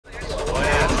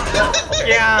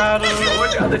Yeah.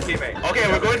 Where's the other teammate? Okay,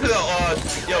 we're going to the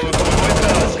we're going to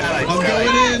the skylight. I'm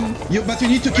going in. But you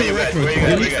need to kill Recruit. Where you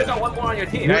You guys? still got one more on your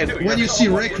team. When you see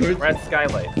Recruit, We're at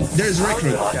Skylight. there's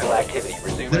Recruit.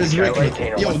 There's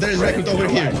Recruit. Yo, there's Recruit over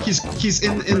here. He's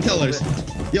in Tellers.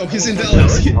 Yo, he's in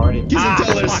Tellers. He's in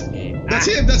Tellers. That's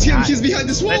him. That's him. He's behind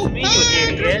this wall. That's me,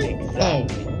 you idiot. Oh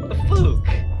The fluke.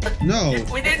 no.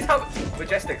 We didn't tell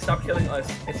Majestic, stop killing us.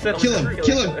 It's a Kill him.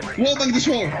 Kill him. Wallbang this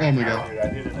wall. Oh my god.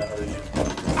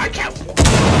 I can't.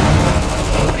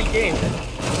 Free game.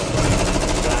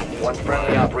 One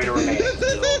friendly operator remaining.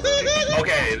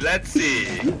 Okay, let's see.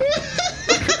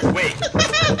 Wait.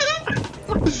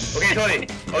 Okay, Tony.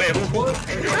 Okay,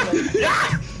 who?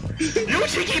 Yeah! You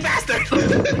cheeky bastard!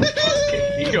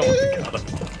 You almost got him.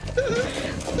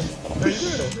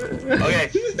 Okay,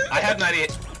 I have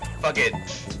 98. Fuck it.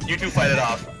 You two fight it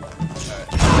off.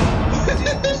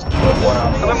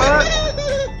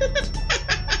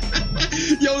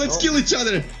 Yo, let's kill each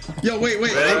other. Yo, wait.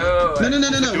 Ready? No. Do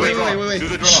Wait.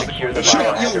 the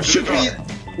draw. Yo, shoot me.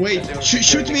 Wait,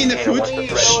 shoot me in the foot.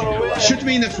 Shoot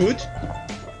me in the foot.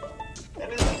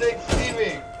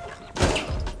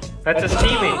 That's a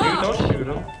teammate, dude. Don't shoot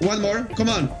him. One more. Come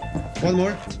on. One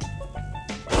more.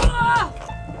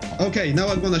 Okay, now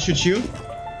I'm gonna shoot you.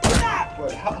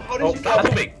 How did you Stop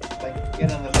moving.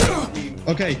 get on the same team?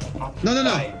 Okay. No.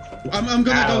 I'm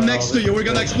gonna go next to you. We're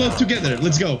gonna explode together.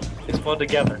 Let's go. Explode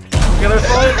together. Together,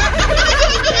 explode.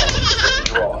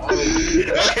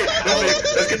 Okay,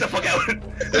 let's get the fuck out.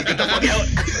 Let's get the fuck out.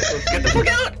 Let's get the fuck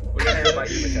out. We're gonna invite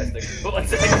you, Majestic. But one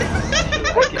second.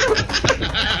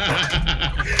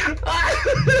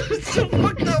 It's so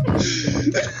fucked up.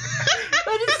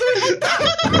 That is so fucked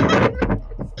up.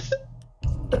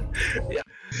 Yeah.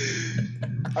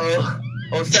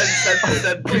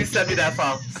 Please send me that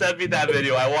file. Send me that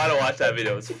video. I want to watch that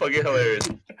video. It's fucking hilarious.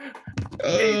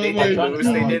 They my didn't lose,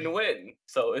 they god. didn't win.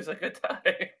 So it's like a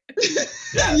tie.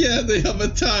 Yeah, they have a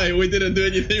tie. We didn't do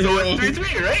anything So wrong. it's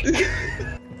 3-3, right?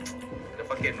 The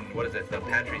fucking, what is it? The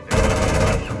pantry thing.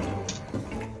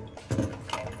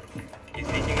 He's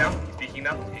speaking now. He's going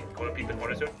to peek the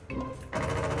corner soon.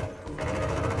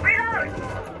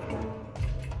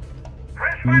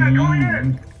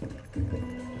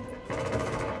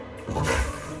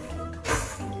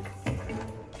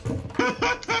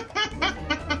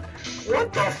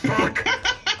 What the fuck?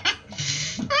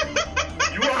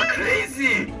 You are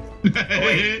crazy! Oh,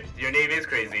 wait, your name is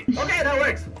crazy. Okay, that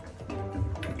works.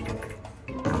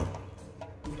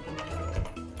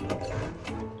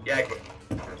 Yeah,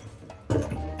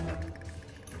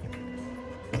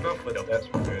 that's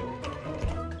good.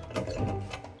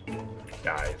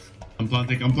 Guys. I'm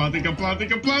planting. Go, go, go, go, go,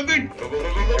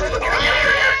 go, go.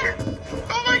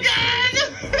 Oh my god!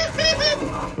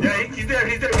 Yeah, he's there.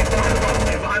 He's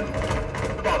behind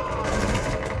the bomb.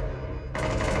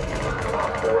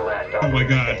 Oh my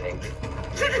god.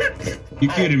 You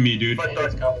kidding me, dude?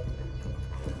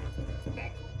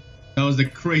 That was the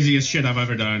craziest shit I've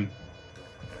ever done.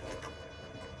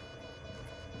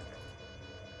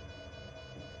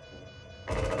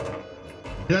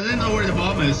 He doesn't know where the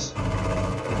bomb is.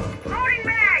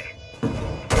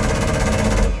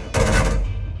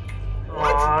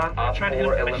 Aww, I tried to hit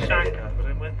him with my shotgun, but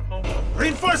it went home.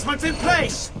 Reinforcements in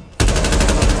place!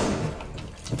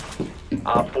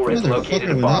 Op 4 has located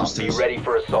a bomb. Be ready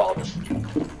for assault.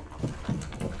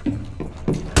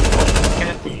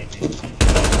 Can't be it.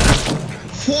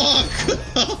 Fuck!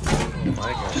 Oh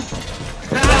my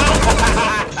god.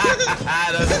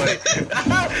 That's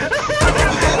funny.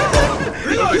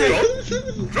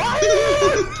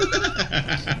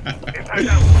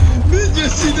 Did you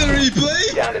see the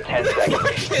replay? Down to 10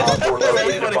 seconds. Op 4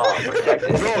 located a bomb. Protect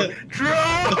it.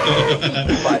 Drone!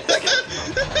 5 seconds.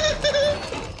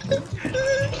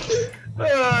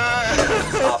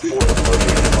 Op 4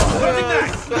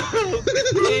 has located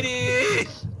a bomb. Idiot!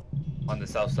 On the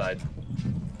south side.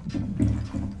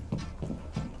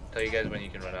 Tell you guys when you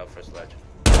can run out for sledge.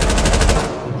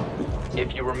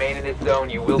 If you remain in this zone,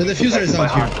 you will The be diffuser is protected by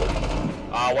out here.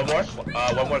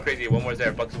 hostiles. One more crazy. One more's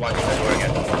there. Buck's watching the door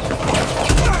again.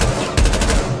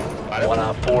 Got it? One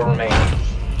Op 4 remaining.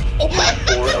 Oh my Op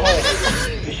 4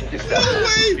 eliminated. Mission successful.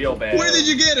 Wait, Feel bad. where did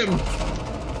you get him?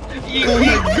 Oh my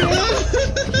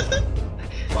god!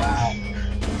 Wow.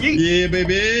 Yeah,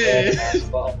 baby!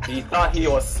 He thought he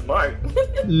was smart.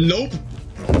 Nope.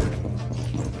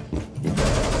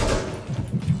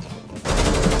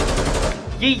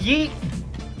 Yeet yeet!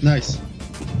 Nice.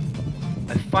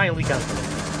 I finally got him.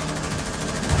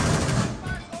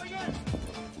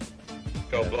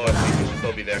 Go, blow it. He should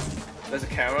still be there. There's a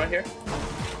camera here.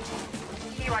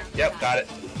 Yep, got it.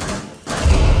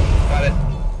 Got it.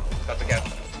 Got the camera.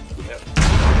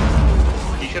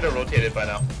 rotated by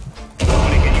now.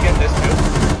 Tony, can you get this too?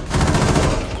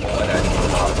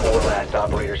 Op 4 last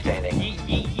operator standing.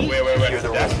 Where? Secure the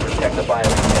room. That's Protect the bio.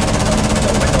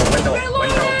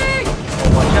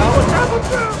 Watch out.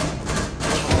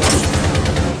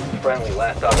 Friendly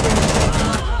last operator.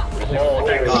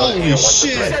 Holy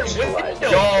shit!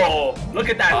 Yo, look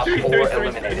at that. Op 4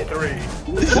 eliminated. 3.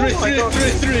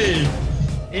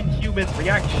 Inhuman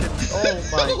reaction. Oh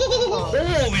my god.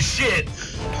 holy shit!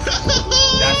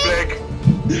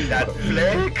 That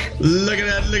flick. Look at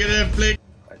that flick.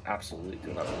 I absolutely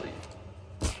do not believe.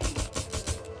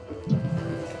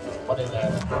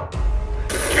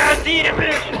 God damn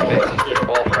it!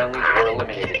 All friendlies were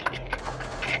eliminated.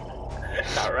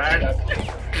 Alright.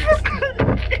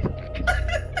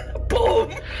 Boom.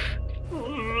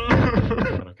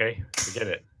 Okay, forget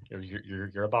it.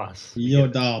 You're a boss. You're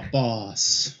the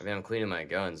boss. I mean, I'm cleaning my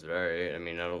guns, but alright. I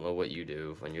mean, I don't know what you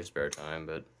do on your spare time,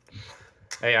 but...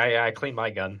 Hey, I clean my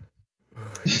gun.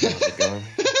 The gun?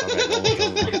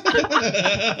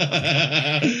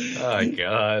 Oh,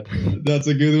 God. That's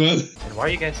a good one. And why are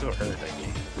you guys so hurt, Becky?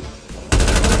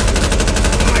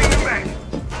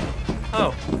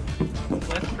 Oh.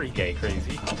 That's pretty gay,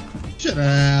 crazy. Shut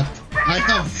up. I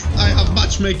have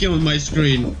matchmaking on my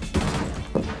screen.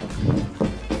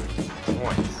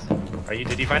 Once.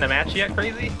 Did you find a match yet,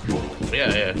 crazy?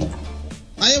 Yeah.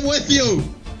 I am with you.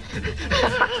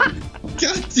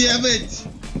 God damn it.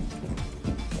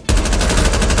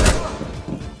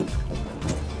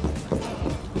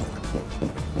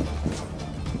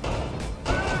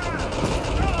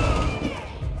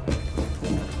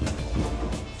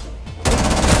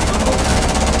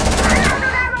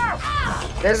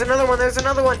 There's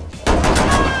another one.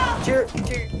 Cheer.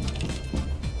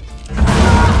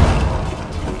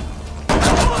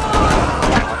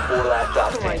 Four last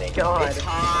stop Oh my standing. god.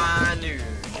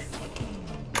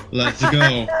 Let's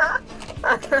go.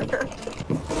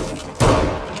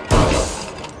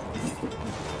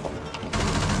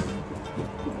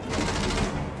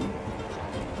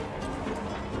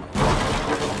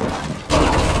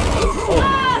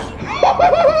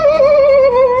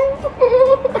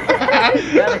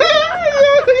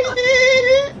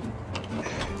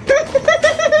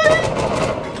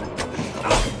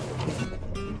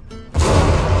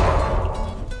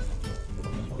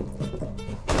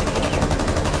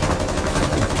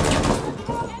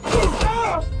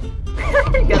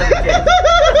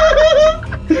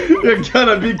 You're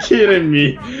gonna be kidding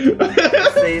me.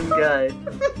 Same guy.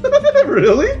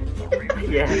 Really?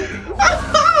 Yeah.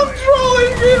 I'm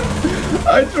trolling him.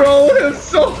 I troll him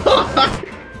so hard.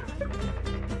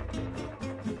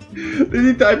 Did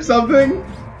he type something?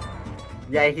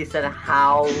 Yeah, he said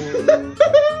how.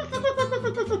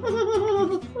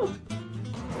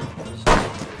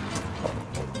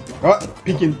 Oh,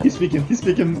 peeking. He's speaking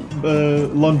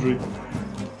laundry.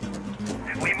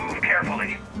 We move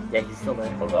carefully. Yeah, he's still there.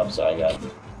 Hold up, so I got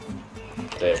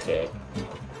JFK.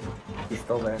 He's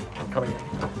still there. I'm coming.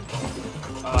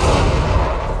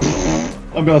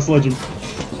 I'm gonna sledge him.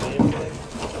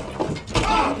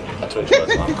 That's what it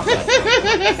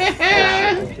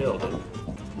was. Killed him.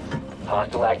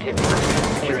 Hostile activity.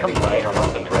 Security container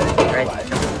on the threat.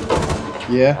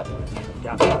 Yeah.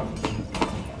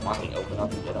 Open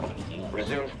up and get up.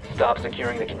 Resume. Stop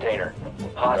securing the container.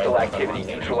 Hostile activity.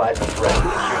 Neutralize the threat.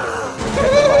 Secure the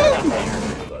container.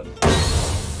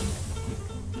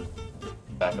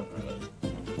 Back up a minute.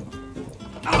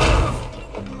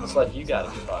 It's like you gotta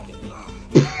be fucking me.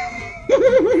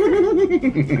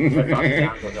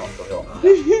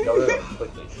 Go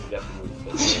quickly. You have to move.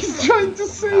 He's trying to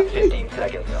save me. 15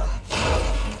 seconds.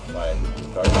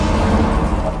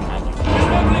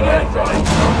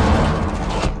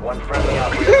 One friendly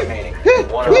operator remaining.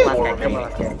 One on four remaining.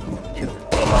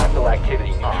 Hostile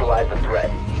activity. Neutralize the threat.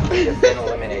 They have been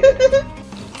eliminated.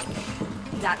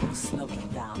 That will slow them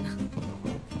down.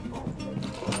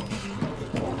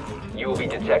 You will be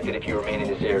detected if you remain in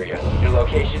this area. Your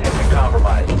location has been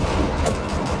compromised.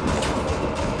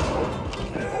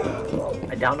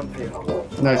 I downed him for you.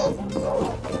 Nice.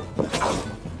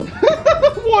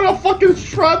 What a fucking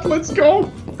shot! Let's go.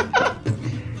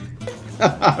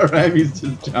 Remy's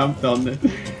just jumped on it.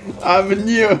 I'm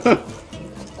new.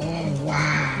 Oh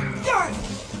wow.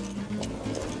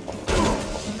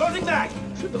 Closing back.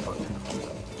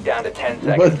 Down to 10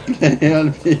 What's seconds. playing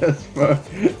on PS4?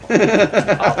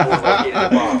 Op 4 located a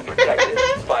bomb. Protected.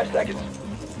 5 seconds.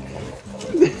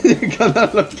 You're gonna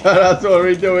look at us. What are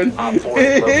we doing? Op 4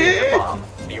 has located a bomb.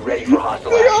 Be ready for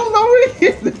hostile We action. all know we're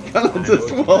here. They're gonna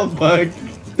just wall bug.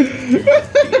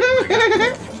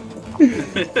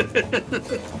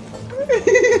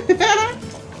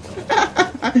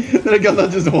 They're gonna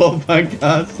just wallbang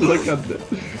us. Look at this.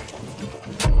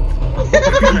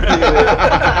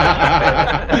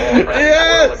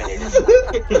 Yes!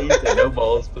 No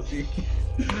balls, pussy.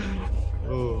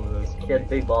 Oh, that's He had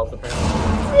big balls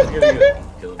apparently.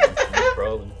 Kill him. No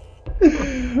problem.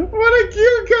 what a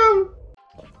cute cam!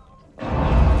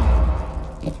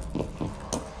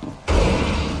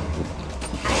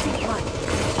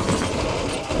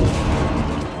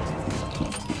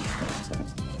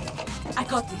 I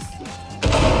got this.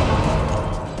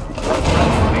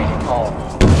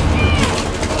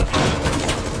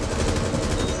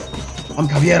 I'm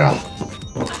Caviera.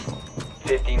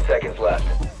 15 seconds left.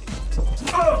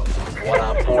 1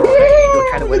 on 4 remaining. Go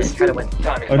try to win it, try to win.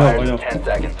 Time I know, I expires know. in 10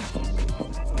 seconds.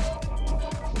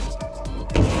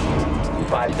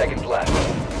 5 seconds left.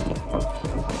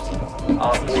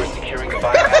 Op 4 is securing the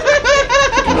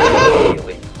biohazard.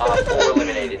 Immediately. Op 4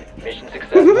 eliminated. Mission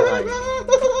successful.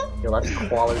 Yo, that's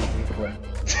quality replay.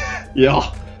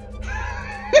 Yeah.